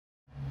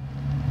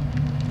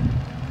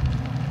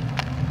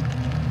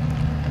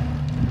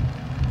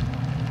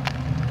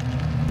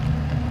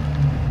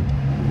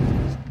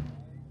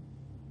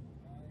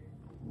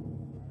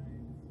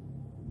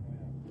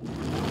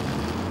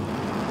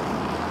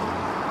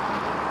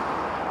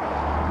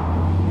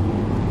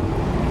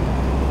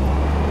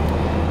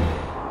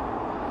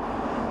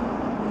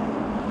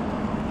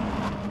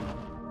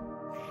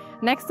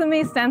Next to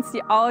me stands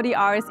the Audi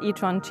RS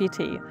e-tron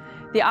GT.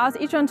 The RS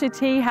e-tron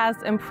GT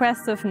has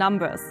impressive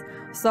numbers.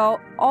 So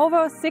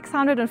over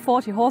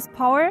 640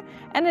 horsepower,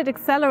 and it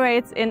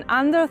accelerates in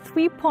under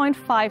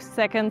 3.5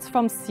 seconds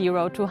from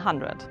 0 to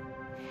 100.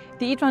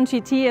 The e-tron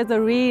GT is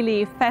a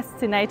really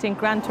fascinating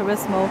Gran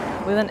Turismo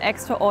with an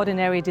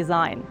extraordinary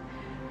design.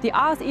 The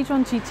RS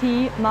e-tron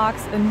GT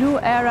marks a new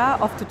era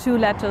of the two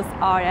letters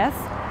RS,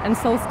 and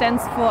so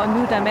stands for a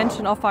new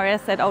dimension of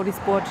RS at Audi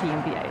Sport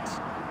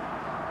GmbH.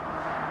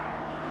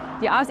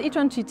 The RS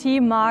e-tron GT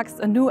marks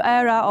a new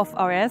era of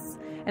RS,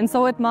 and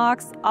so it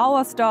marks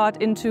our start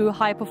into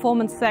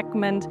high-performance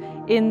segment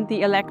in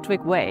the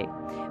electric way.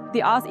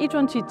 The RS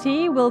e-tron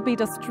GT will be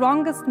the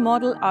strongest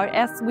model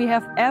RS we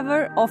have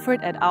ever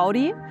offered at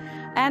Audi,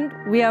 and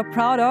we are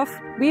proud of,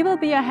 we will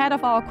be ahead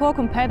of our core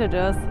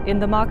competitors in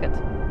the market.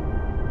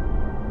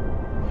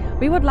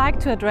 We would like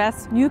to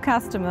address new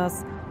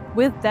customers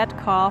with that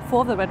car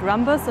for the Red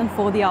Rumbers and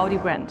for the Audi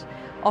brand.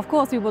 Of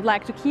course, we would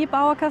like to keep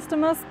our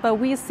customers, but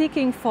we are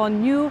seeking for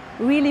new,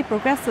 really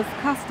progressive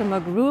customer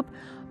group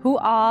who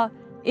are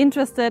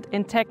interested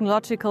in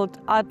technological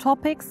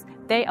topics.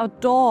 They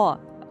adore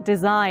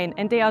design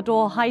and they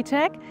adore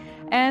high-tech,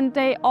 and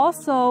they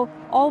also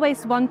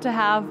always want to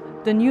have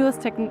the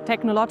newest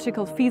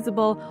technological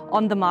feasible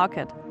on the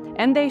market.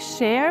 And they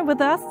share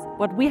with us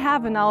what we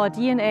have in our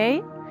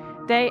DNA.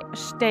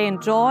 They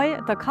enjoy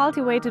the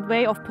cultivated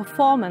way of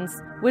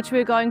performance which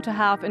we're going to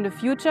have in the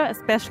future,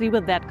 especially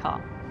with that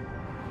car.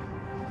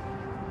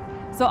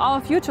 So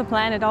our future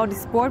plan at Audi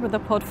Sport with the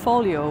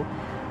portfolio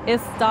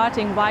is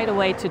starting right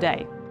away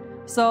today.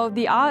 So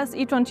the RS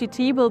e-tron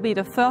GT will be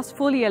the first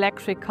fully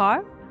electric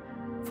car.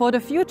 For the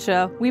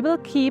future, we will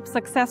keep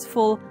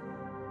successful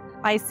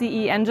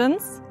ICE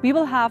engines. We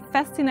will have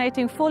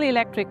fascinating fully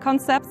electric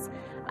concepts,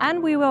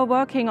 and we were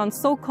working on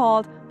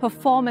so-called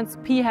performance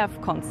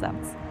PHEV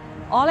concepts.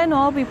 All in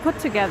all, we put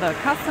together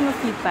customer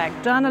feedback,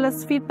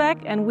 journalist feedback,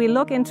 and we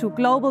look into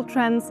global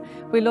trends,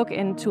 we look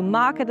into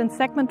market and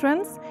segment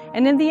trends,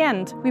 and in the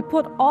end, we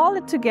put all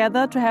it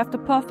together to have the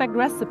perfect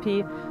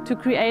recipe to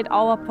create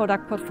our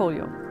product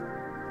portfolio.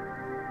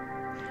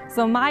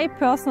 So my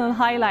personal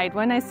highlight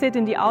when I sit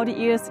in the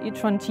Audi RS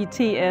e-tron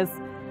GT is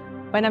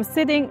when I'm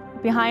sitting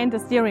behind the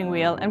steering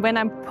wheel and when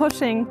I'm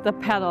pushing the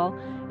pedal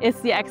is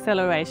the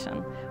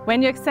acceleration.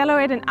 When you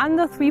accelerate in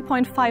under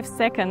 3.5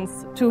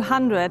 seconds to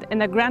 100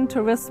 in a Gran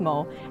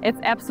Turismo, it's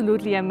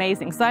absolutely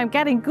amazing. So I'm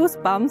getting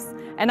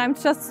goosebumps and I'm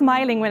just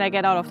smiling when I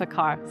get out of the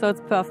car. So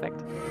it's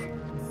perfect.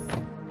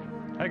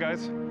 Hi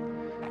guys,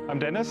 I'm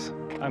Dennis.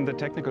 I'm the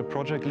technical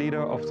project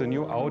leader of the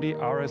new Audi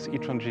RS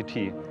e-tron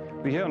GT.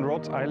 We're here on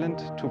Rhodes Island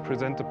to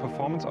present the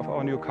performance of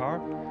our new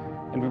car,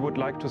 and we would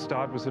like to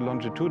start with the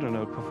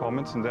longitudinal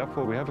performance, and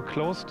therefore we have a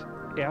closed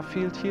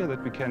airfield here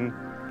that we can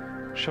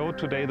show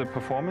today the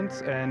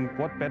performance. And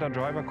what better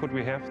driver could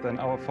we have than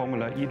our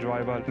Formula E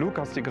driver,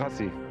 Lucas di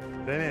Grassi.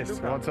 Dennis,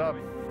 what's up?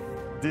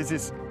 This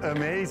is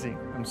amazing.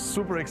 I'm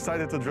super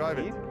excited to drive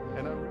it.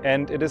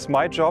 And it is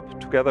my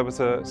job, together with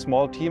a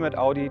small team at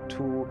Audi,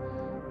 to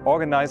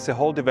organize the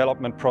whole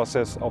development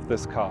process of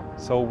this car.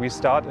 So we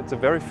start at the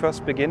very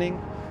first beginning,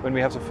 when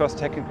we have the first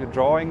technical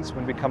drawings,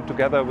 when we come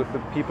together with the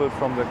people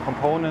from the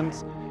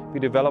components, we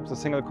develop the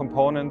single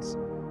components,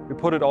 we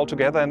put it all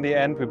together in the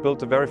end, we build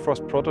the very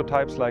first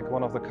prototypes, like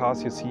one of the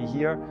cars you see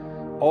here,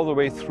 all the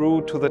way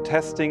through to the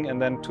testing and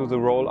then to the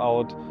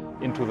rollout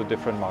into the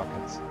different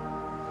markets.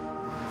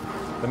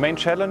 The main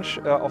challenge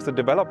of the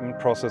development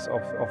process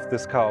of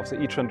this car, of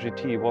the e-tron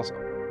GT, was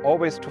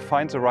always to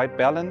find the right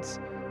balance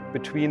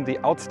between the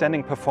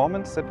outstanding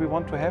performance that we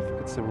want to have.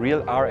 It's a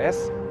real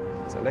RS,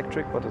 it's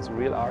electric, but it's a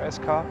real RS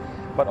car,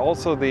 but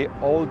also the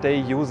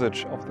all-day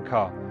usage of the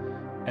car.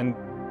 And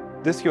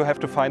this you have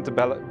to find the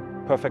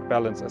perfect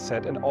balance, as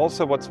said. And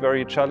also what's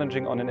very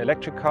challenging on an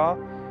electric car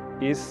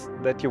is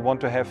that you want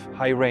to have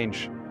high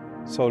range,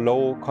 so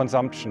low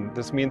consumption.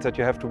 This means that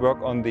you have to work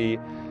on the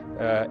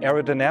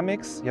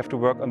aerodynamics, you have to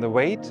work on the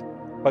weight,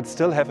 but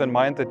still have in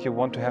mind that you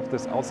want to have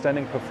this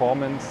outstanding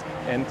performance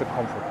and the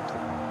comfort of the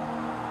car.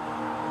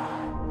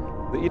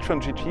 The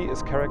e-tron GT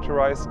is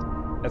characterized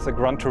as a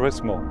Gran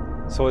Turismo.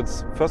 So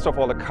it's first of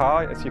all a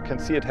car. As you can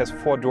see, it has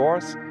 4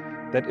 doors.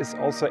 That is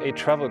also a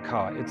travel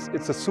car.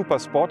 It's a super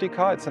sporty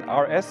car, it's an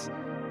RS,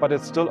 but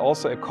it's still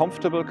also a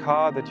comfortable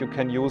car that you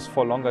can use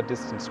for longer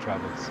distance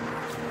travels.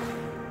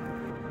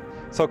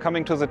 So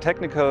coming to the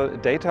technical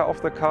data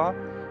of the car,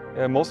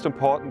 most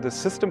important, the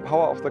system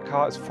power of the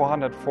car is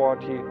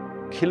 440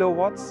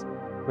 kilowatts.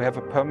 We have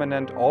a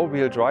permanent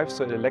all-wheel drive,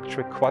 so an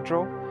electric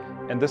quattro,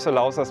 and this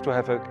allows us to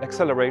have an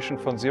acceleration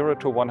from 0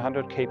 to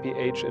 100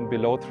 kph in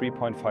below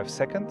 3.5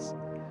 seconds.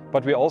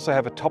 But we also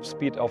have a top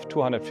speed of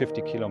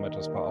 250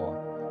 kilometers per hour,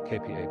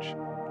 kph.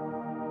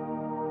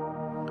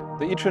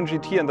 The e-tron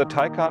GT and the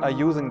Taycan are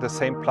using the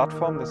same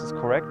platform, this is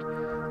correct,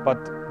 but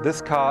this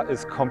car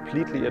is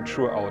completely a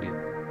true Audi.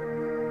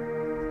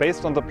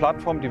 Based on the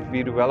platform,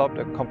 we developed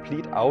a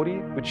complete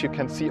Audi, which you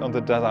can see on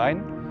the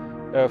design.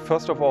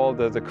 First of all,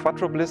 the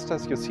quattro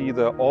blisters, you see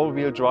the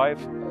all-wheel drive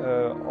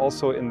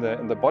also in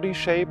the body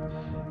shape,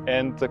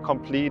 and the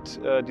complete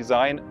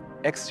design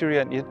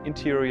exterior and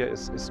interior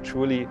is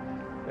truly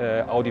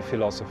Audi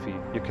philosophy.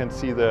 You can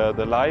see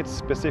the lights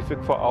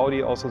specific for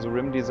Audi, also the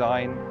rim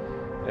design,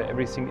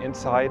 everything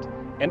inside.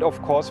 And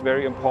of course,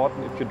 very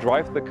important, if you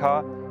drive the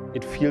car,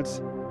 it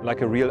feels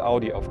like a real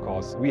Audi, of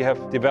course. We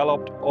have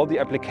developed all the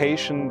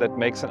application that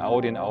makes an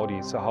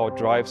Audi. So how it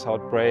drives, how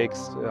it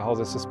brakes, how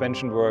the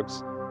suspension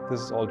works. This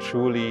is all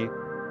truly,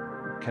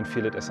 you can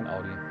feel it as an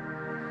Audi.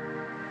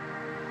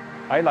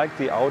 I like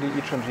the Audi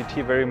e-tron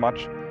GT very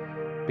much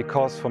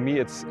because for me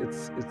it's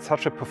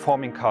such a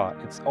performing car.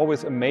 It's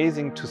always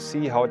amazing to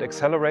see how it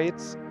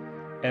accelerates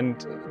and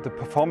the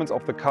performance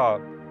of the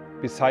car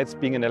besides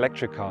being an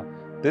electric car.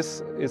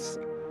 This is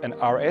an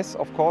RS,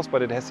 of course,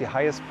 but it has the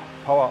highest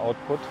power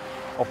output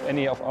of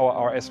any of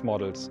our RS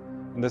models.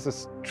 And this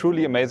is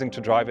truly amazing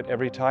to drive it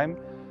every time.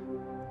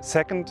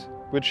 Second,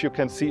 which you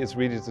can see, is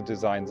really the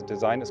design. The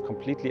design is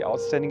completely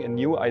outstanding. A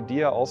new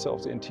idea also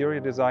of the interior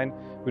design,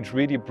 which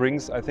really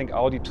brings, I think,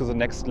 Audi to the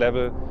next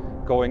level,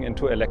 going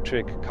into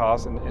electric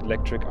cars and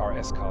electric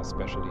RS cars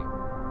especially.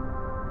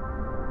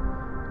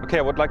 Okay,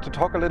 I would like to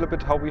talk a little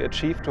bit how we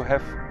achieved to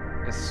have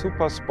a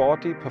super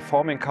sporty,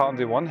 performing car on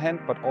the one hand,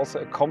 but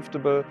also a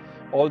comfortable,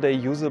 all-day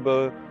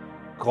usable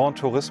Gran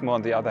Turismo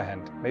on the other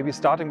hand. Maybe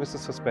starting with the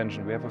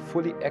suspension. We have a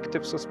fully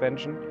active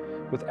suspension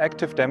with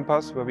active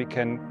dampers where we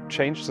can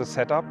change the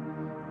setup,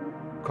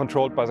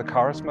 controlled by the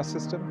charisma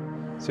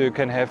system. So you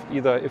can have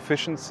either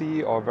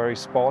efficiency or very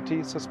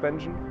sporty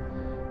suspension.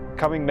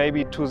 Coming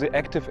maybe to the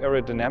active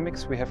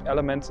aerodynamics, we have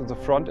elements in the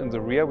front and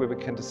the rear where we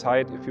can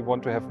decide if we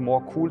want to have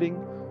more cooling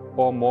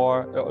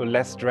or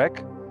less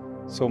drag.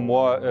 So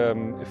more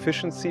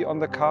efficiency on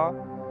the car.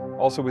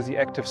 Also with the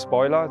active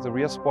spoiler, the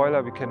rear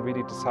spoiler, we can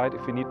really decide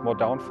if we need more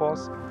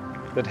downforce.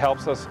 That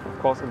helps us, of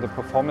course, on the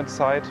performance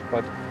side,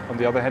 but on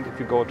the other hand, if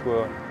you go to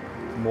a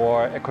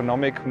more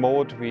economic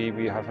mode,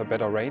 we have a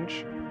better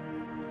range.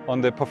 On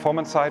the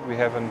performance side, we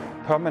have a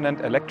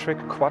permanent electric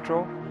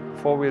quattro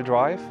four-wheel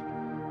drive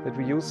that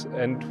we use,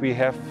 and we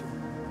have,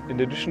 in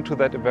addition to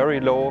that, a very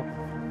low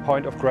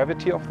point of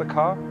gravity of the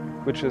car,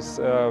 which is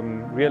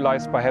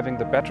realized by having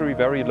the battery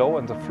very low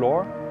on the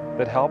floor.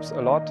 That helps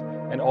a lot.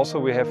 And also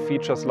we have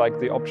features like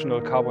the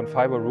optional carbon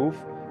fiber roof,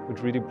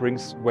 which really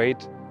brings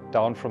weight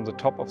down from the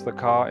top of the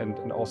car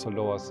and also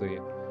lowers the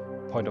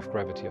point of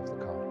gravity of the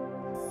car.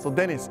 So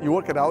Dennis, you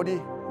work at Audi,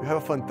 you have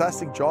a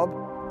fantastic job.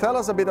 Tell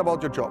us a bit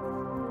about your job.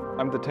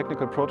 I'm the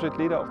technical project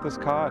leader of this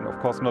car, and of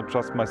course not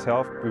just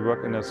myself. We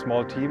work in a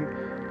small team.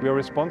 We are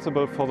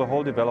responsible for the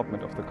whole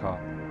development of the car.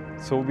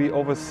 So we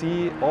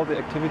oversee all the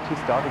activities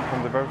starting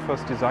from the very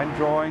first design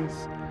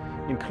drawings,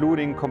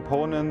 including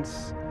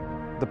components,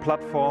 the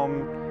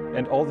platform,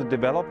 and all the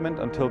development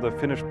until the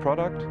finished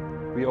product.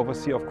 We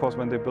oversee, of course,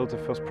 when they build the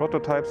first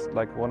prototypes,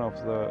 like one of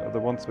the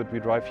ones that we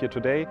drive here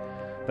today.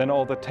 Then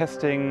all the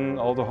testing,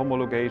 all the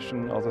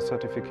homologation, all the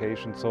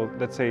certification. So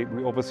let's say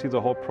we oversee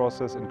the whole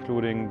process,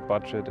 including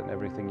budget and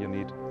everything you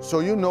need. So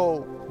you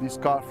know this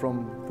car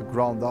from the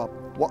ground up.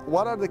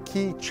 What are the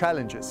key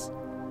challenges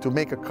to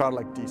make a car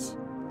like this?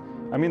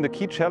 I mean, the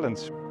key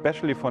challenge,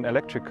 especially for an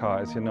electric car,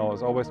 as you know,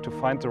 is always to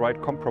find the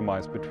right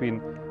compromise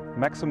between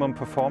maximum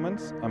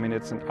performance. I mean,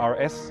 it's an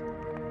RS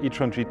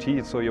e-tron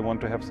GT, so you want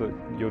to have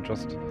you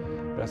just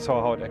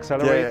saw how it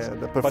accelerates. Yeah,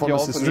 the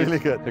performance is really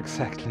good.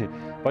 Exactly.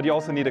 But you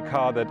also need a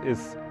car that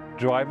is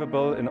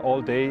drivable in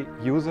all-day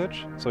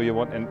usage. So you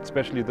want, and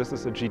especially this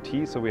is a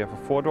GT, so we have a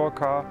four-door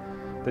car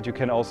that you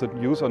can also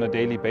use on a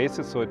daily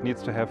basis. So it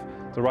needs to have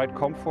the right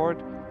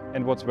comfort.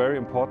 And what's very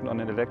important on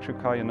an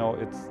electric car, you know,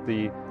 it's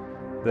the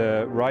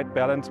right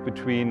balance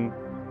between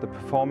the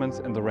performance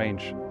and the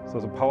range. So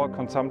the power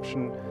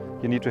consumption,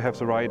 you need to have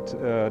the right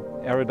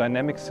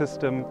aerodynamic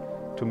system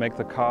to make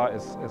the car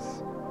as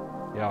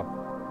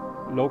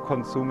low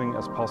consuming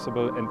as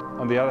possible, and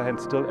on the other hand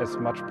still as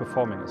much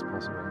performing as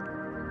possible.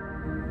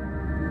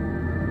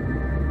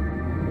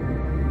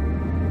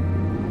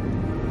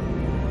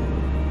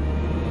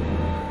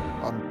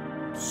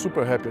 I'm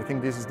super happy. I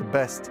think this is the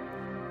best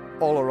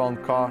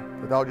all-around car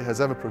that Audi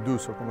has ever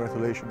produced, so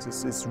congratulations.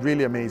 It's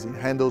really amazing.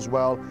 Handles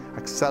well,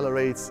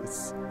 accelerates,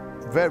 it's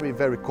very,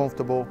 very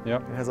comfortable.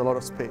 Yep. It has a lot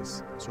of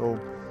space. So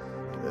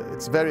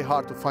it's very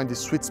hard to find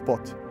this sweet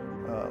spot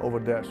over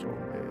there, so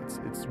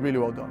it's really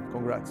well done.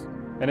 Congrats.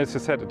 And as you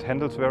said, it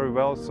handles very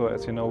well. So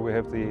as you know, we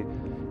have the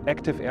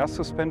active air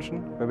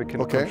suspension where we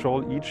can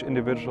control each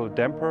individual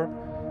damper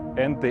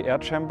and the air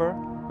chamber,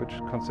 which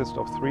consists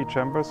of 3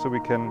 chambers. So we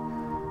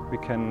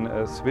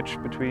can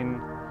switch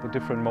between the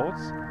different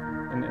modes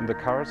in the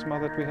charisma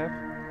that we have.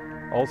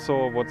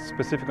 Also, what's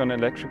specific on an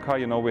electric car,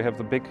 you know, we have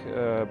the big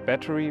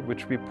battery,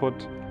 which we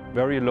put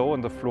very low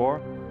on the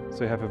floor.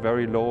 So you have a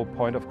very low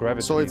point of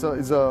gravity.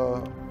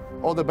 So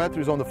all the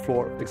batteries on the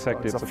floor.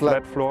 Exactly, it's a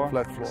flat floor.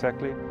 Flat floor.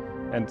 Exactly.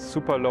 And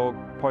super low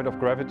point of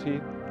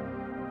gravity.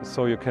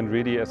 So you can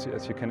really, as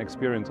you can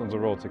experience on the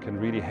roads, you can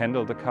really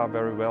handle the car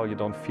very well. You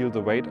don't feel the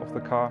weight of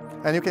the car.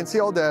 And you can see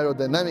all the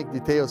aerodynamic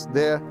details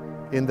there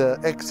in the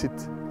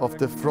exit of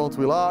the front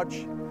wheel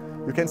arch.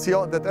 You can see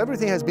that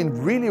everything has been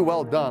really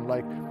well done,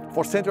 like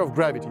for center of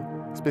gravity.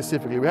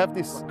 specifically. We have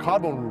this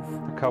carbon roof.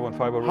 The carbon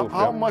fiber roof.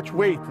 How yeah. much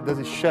weight does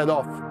it shed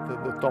off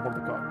the top of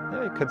the car?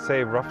 Yeah, you could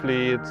say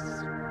roughly it's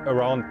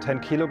around 10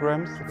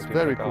 kilograms. That's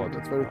very cool.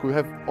 That's very cool. We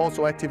have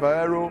also active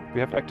aero. We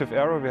have active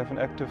aero, we have an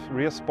active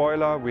rear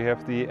spoiler, we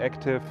have the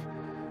active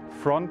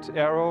front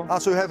aero. Ah,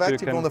 so you have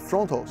active on the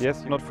front hose?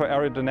 Yes, not for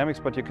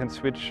aerodynamics, but you can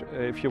switch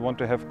if you want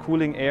to have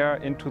cooling air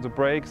into the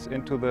brakes,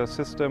 into the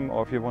system,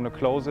 or if you want to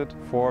close it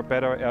for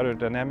better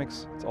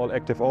aerodynamics. It's all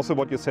active. Also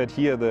what you said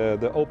here,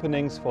 the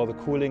openings for the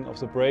cooling of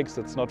the brakes,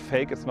 it's not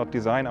fake, it's not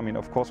design. I mean,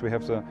 of course we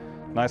have the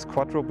nice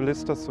quattro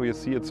ballistas, so you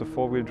see it's a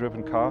four-wheel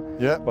driven car.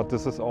 Yeah. But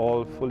this is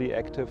all fully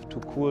active to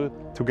cool,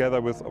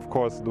 together with, of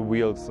course, the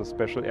wheels, the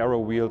special aero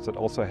wheels that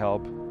also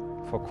help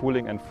for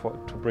cooling and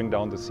to bring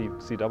down the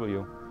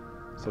CW.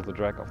 So the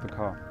drag of the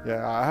car.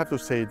 Yeah, I have to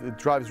say it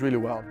drives really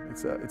well.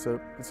 It's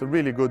a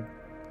really good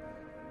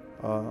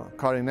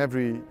car in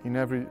every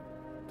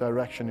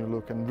direction you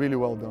look, and really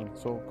well done.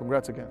 So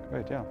congrats again.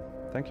 Great, yeah.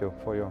 Thank you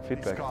for your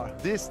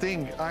feedback. This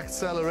thing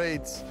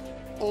accelerates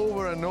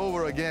over and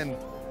over again,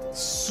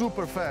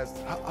 super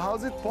fast.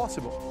 How's it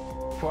possible?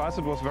 For us,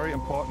 it was very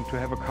important to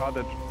have a car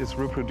that is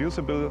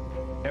reproducible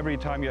every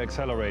time you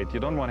accelerate. You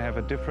don't want to have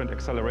a different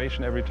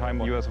acceleration every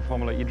time you as a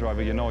Formula E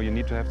driver, you know, you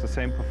need to have the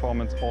same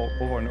performance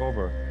over and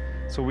over.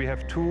 So we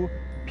have two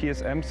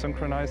PSM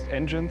synchronized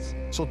engines.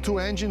 So two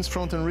engines,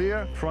 front and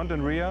rear? Front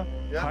and rear,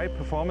 yeah. High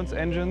performance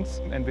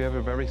engines, and we have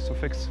a very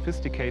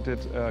sophisticated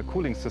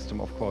cooling system,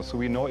 of course. So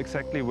we know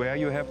exactly where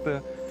you have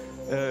the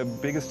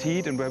biggest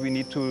heat and where we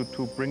need to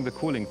bring the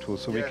cooling to.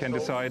 So we can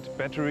decide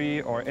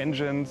battery or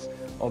engines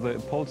or the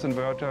pulse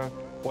inverter,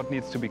 what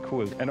needs to be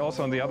cooled. And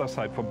also on the other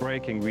side, for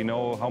braking, we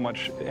know how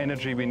much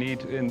energy we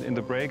need in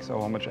the brakes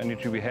or how much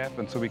energy we have,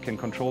 and so we can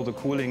control the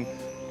cooling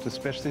to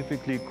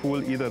specifically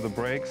cool either the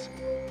brakes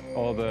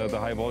or the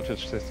high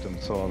voltage system.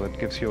 So that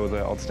gives you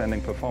the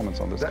outstanding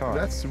performance on this car.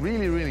 That's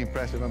really, really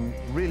impressive.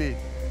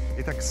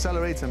 It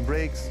accelerates and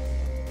brakes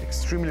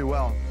extremely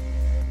well.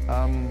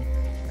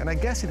 And I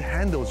guess it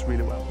handles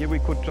really well. Here we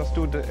could just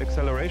do the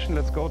acceleration.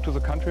 Let's go to the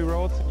country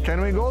roads.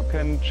 Can we go?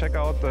 Can check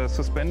out the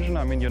suspension.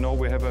 I mean, you know,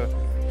 we have a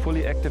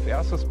fully active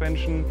air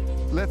suspension.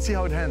 Let's see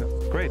how it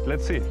handles. Great,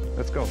 let's see.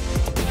 Let's go.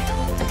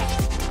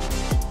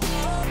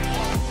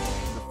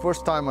 The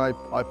first time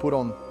I put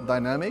on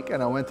dynamic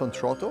and I went on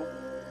throttle,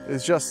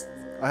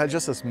 I had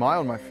just a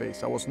smile on my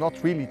face. I was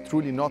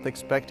truly not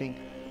expecting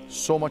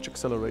so much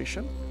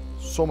acceleration,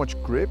 so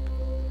much grip.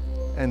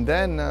 And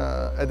then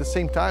at the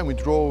same time, we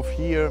drove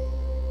here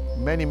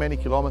many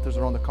kilometers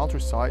around the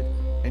countryside,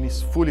 and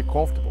it's fully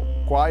comfortable,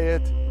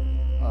 quiet,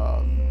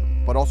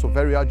 but also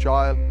very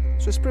agile.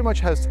 So it pretty much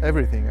has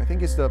everything. I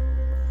think it's the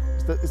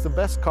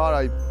best car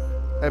I've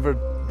ever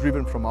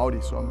driven from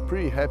Audi. So I'm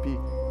pretty happy,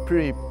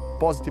 pretty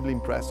positively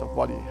impressed of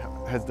what it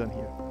has done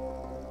here.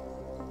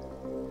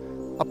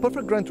 A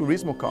perfect Gran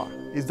Turismo car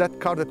is that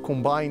car that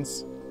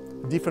combines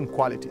different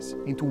qualities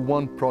into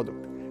one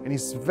product, and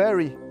it's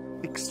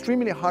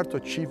extremely hard to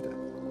achieve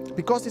that.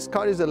 Because this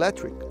car is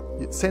electric,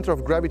 its center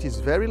of gravity is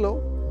very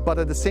low, but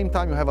at the same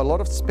time you have a lot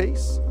of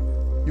space,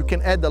 you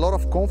can add a lot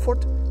of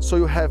comfort, so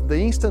you have the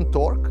instant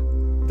torque,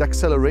 the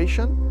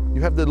acceleration,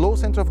 you have the low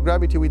center of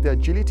gravity with the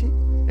agility,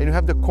 and you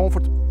have the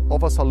comfort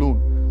of a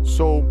saloon.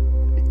 So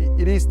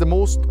it is the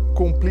most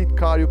complete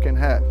car you can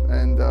have,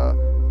 and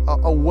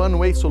a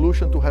one-way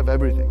solution to have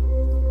everything.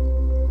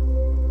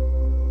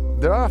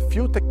 There are a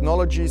few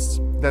technologies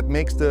that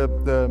makes the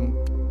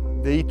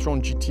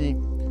e-tron GT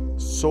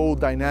so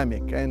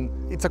dynamic, and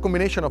it's a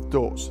combination of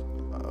those.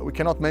 We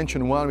cannot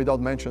mention one without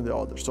mentioning the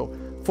other. So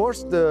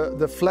first,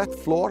 the flat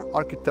floor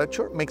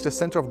architecture makes the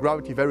center of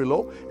gravity very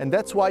low, and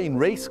that's why in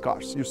race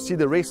cars you see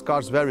the race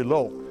cars very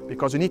low,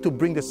 because you need to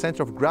bring the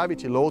center of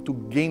gravity low to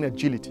gain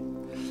agility.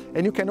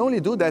 And you can only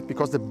do that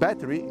because the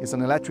battery is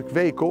an electric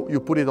vehicle. You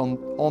put it on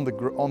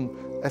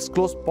as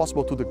close as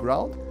possible to the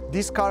ground.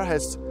 This car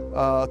has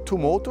two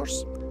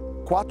motors,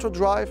 quattro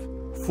drive,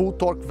 full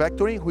torque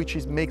vectoring, which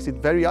makes it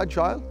very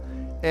agile.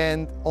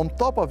 And on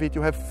top of it,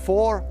 you have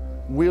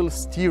four-wheel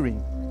steering,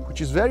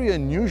 which is very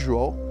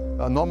unusual.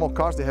 Normal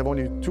cars, they have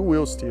only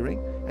two-wheel steering.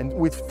 And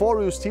with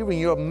four-wheel steering,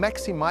 you're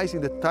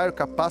maximizing the tire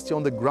capacity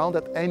on the ground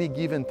at any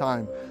given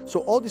time. So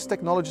all these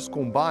technologies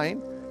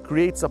combined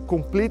creates a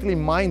completely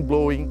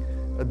mind-blowing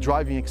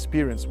driving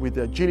experience with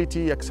the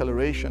agility,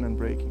 acceleration, and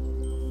braking.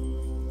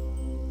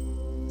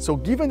 So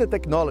given the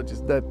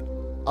technologies that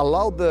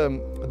allow the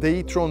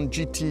e-tron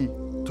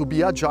GT to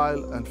be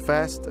agile and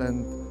fast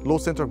and low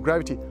center of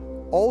gravity,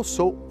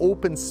 also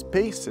open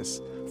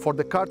spaces for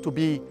the car to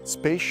be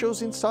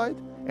spacious inside,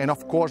 and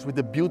of course with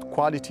the build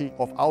quality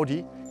of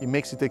Audi, it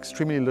makes it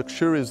extremely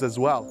luxurious as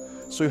well.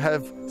 So you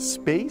have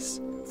space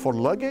for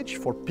luggage,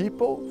 for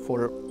people,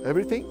 for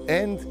everything,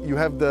 and you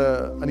have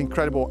an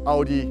incredible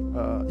Audi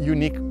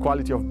unique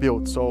quality of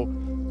build. So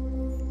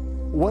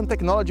one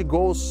technology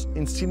goes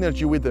in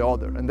synergy with the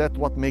other, and that's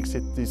what makes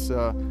it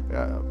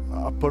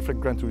a perfect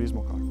Gran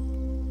Turismo car.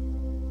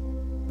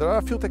 There are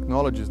a few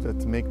technologies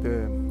that make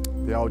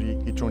the Audi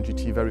e-tron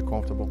GT very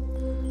comfortable.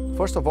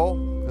 First of all,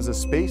 there's a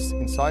space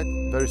inside,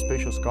 very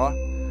spacious car.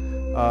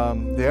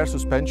 The air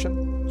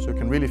suspension So you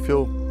can really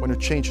feel when you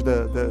change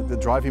the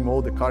driving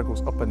mode, the car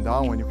goes up and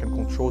down, and you can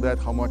control that,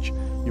 how much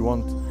you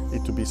want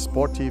it to be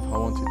sportive, how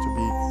you want it to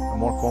be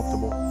more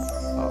comfortable.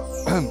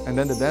 And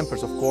then the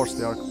dampers, of course,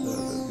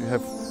 you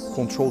have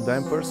control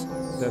dampers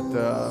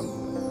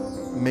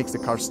that makes the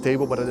car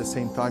stable, but at the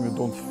same time you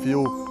don't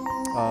feel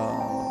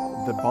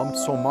the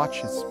bumps so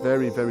much. It's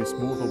very, very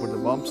smooth over the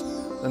bumps.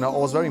 And I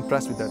was very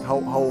impressed with that, how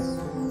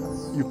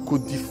you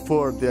could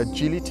defer the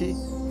agility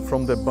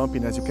from the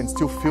bumpiness. You can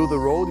still feel the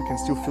road, you can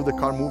still feel the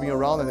car moving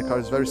around, and the car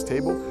is very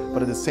stable,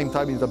 but at the same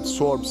time it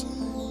absorbs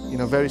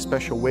in a very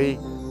special way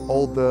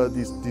all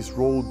these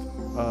road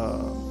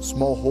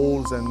small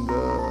holes and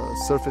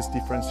surface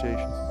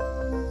differentiations.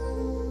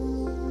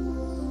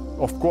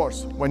 Of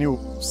course, when you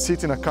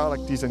sit in a car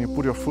like this and you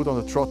put your foot on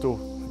the throttle,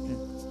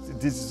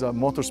 this is a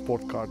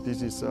motorsport car.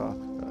 This is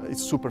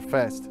it's super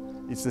fast.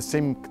 It's the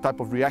same type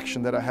of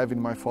reaction that I have in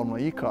my Formula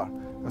E car.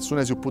 As soon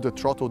as you put the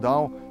throttle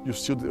down, you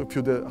still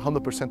feel the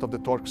 100% of the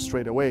torque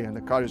straight away, and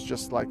the car is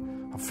just like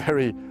a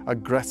very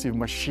aggressive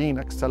machine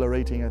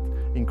accelerating at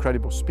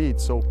incredible speed.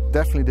 So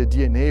definitely the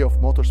DNA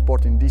of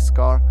motorsport in this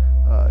car,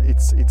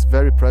 it's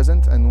very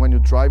present, and when you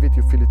drive it,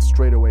 you feel it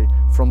straight away.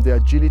 From the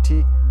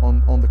agility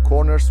on the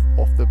corners,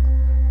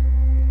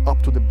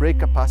 up to the brake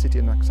capacity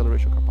and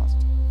acceleration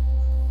capacity.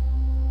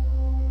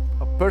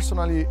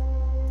 Personally,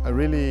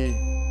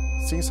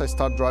 since I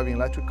started driving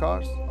electric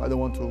cars, I don't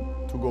want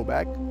to go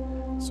back.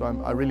 So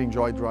I really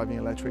enjoy driving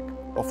electric,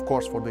 of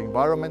course for the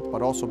environment,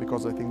 but also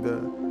because I think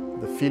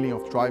the feeling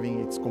of driving,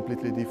 it's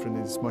completely different.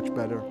 It's much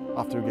better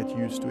after you get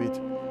used to it.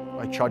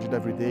 I charge it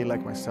every day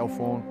like my cell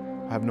phone.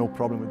 I have no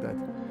problem with that.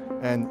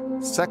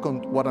 And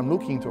second, what I'm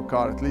looking into a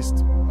car, at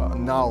least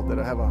now that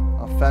I have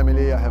a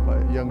family, I have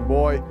a young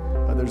boy,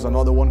 there's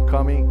another one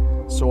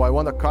coming. So I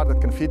want a car that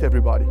can fit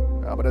everybody.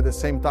 But at the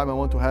same time, I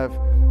want to have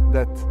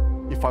that,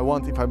 if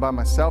I buy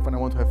myself and I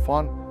want to have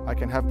fun, I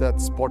can have that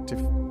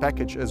sportive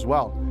package as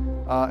well.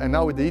 And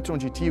now with the e-tron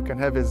GT, you can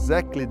have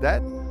exactly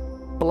that,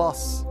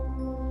 plus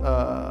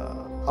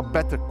a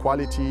better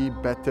quality,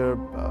 better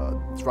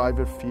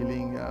driver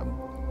feeling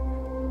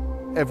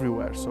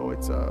everywhere. So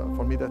it's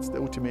for me, that's the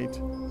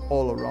ultimate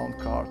all-around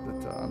car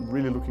that I'm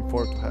really looking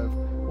forward to have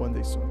one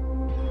day soon.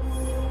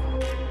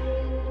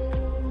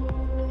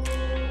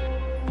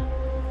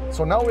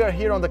 So now we are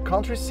here on the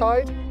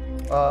countryside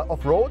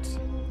of roads,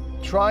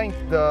 trying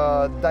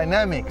the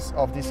dynamics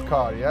of this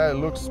car. Yeah, it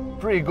looks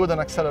pretty good on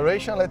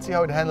acceleration. Let's see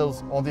how it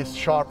handles on these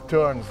sharp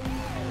turns.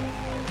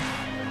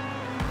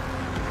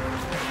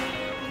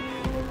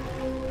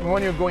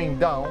 When you're going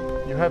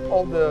down, you have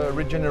all the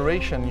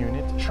regeneration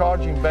unit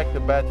charging back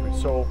the battery.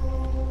 So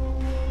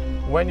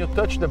when you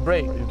touch the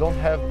brake, you don't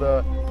have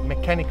the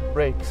mechanic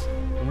brakes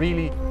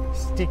really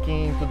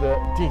sticking into the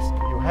disc.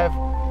 You have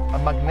a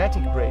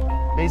magnetic brake.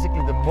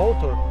 Basically, the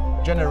motor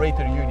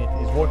generator unit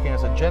is working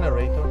as a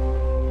generator,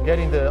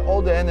 getting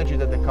all the energy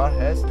that the car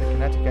has, the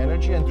kinetic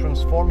energy, and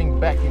transforming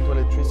back into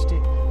electricity,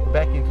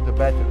 back into the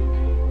battery.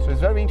 So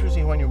it's very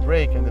interesting when you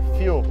brake and the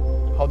feel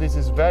how this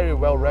is very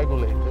well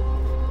regulated.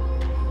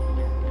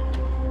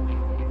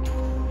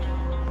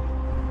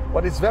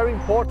 What is very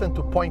important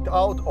to point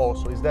out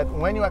also is that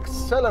when you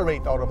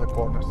accelerate out of the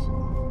corners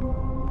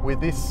with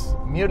this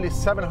nearly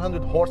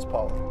 700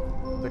 horsepower,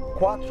 the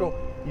Quattro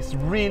is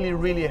really,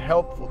 really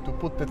helpful to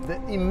put the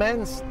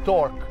immense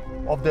torque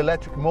of the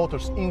electric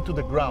motors into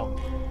the ground.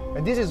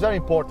 And this is very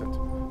important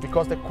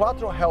because the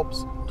Quattro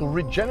helps to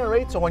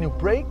regenerate. So when you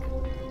brake,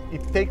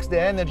 it takes the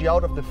energy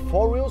out of the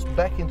four wheels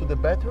back into the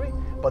battery.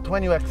 But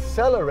when you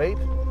accelerate,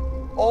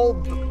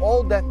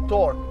 all that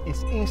torque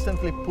is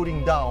instantly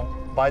putting down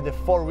by the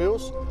four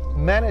wheels,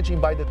 managing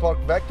by the torque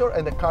vector,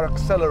 and the car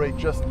accelerates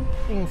just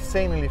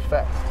insanely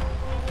fast.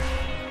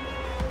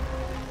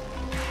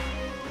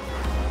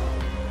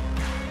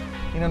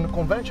 In a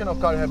conventional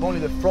car, you have only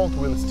the front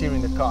wheel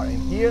steering the car,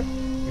 and here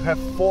you have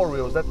four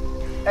wheels. That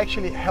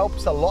actually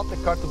helps a lot the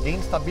car to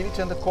gain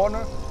stability in the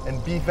corner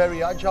and be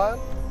very agile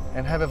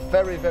and have a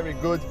very, very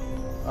good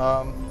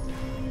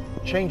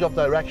change of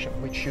direction,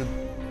 which should,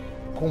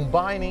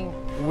 combining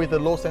with the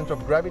low center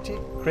of gravity,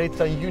 creates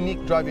a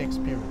unique driving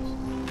experience.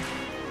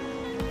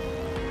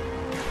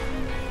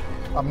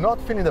 I'm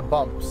not feeling the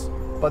bumps,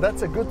 but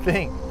that's a good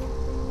thing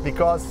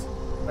because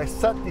I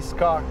set this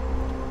car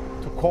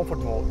to comfort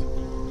mode,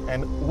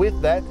 and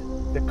with that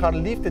the car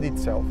lifted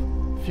itself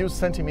a few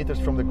centimeters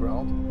from the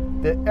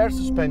ground. The air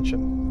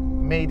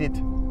suspension made it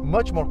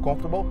much more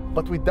comfortable,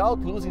 but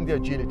without losing the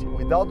agility,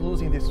 without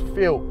losing this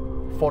feel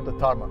for the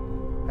tarmac,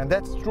 and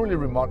that's truly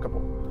remarkable.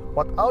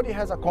 What Audi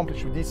has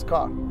accomplished with this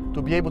car,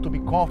 to be able to be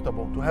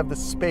comfortable, to have the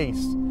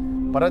space,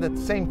 but at the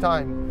same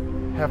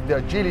time have the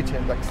agility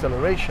and the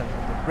acceleration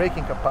and the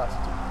braking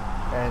capacity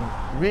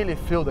and really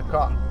feel the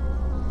car.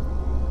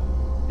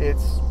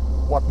 It's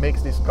what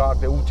makes this car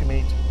the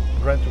ultimate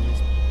Gran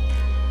Turismo.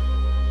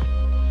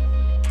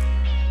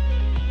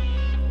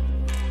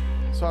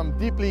 So I'm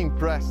deeply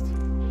impressed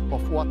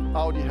of what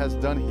Audi has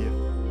done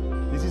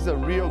here. This is a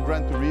real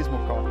Gran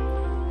Turismo car.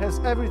 It has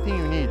everything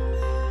you need.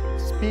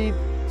 Speed,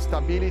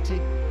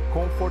 stability,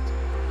 comfort.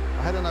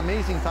 I had an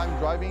amazing time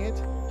driving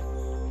it.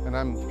 and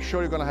I'm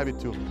sure you're going to have it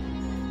too.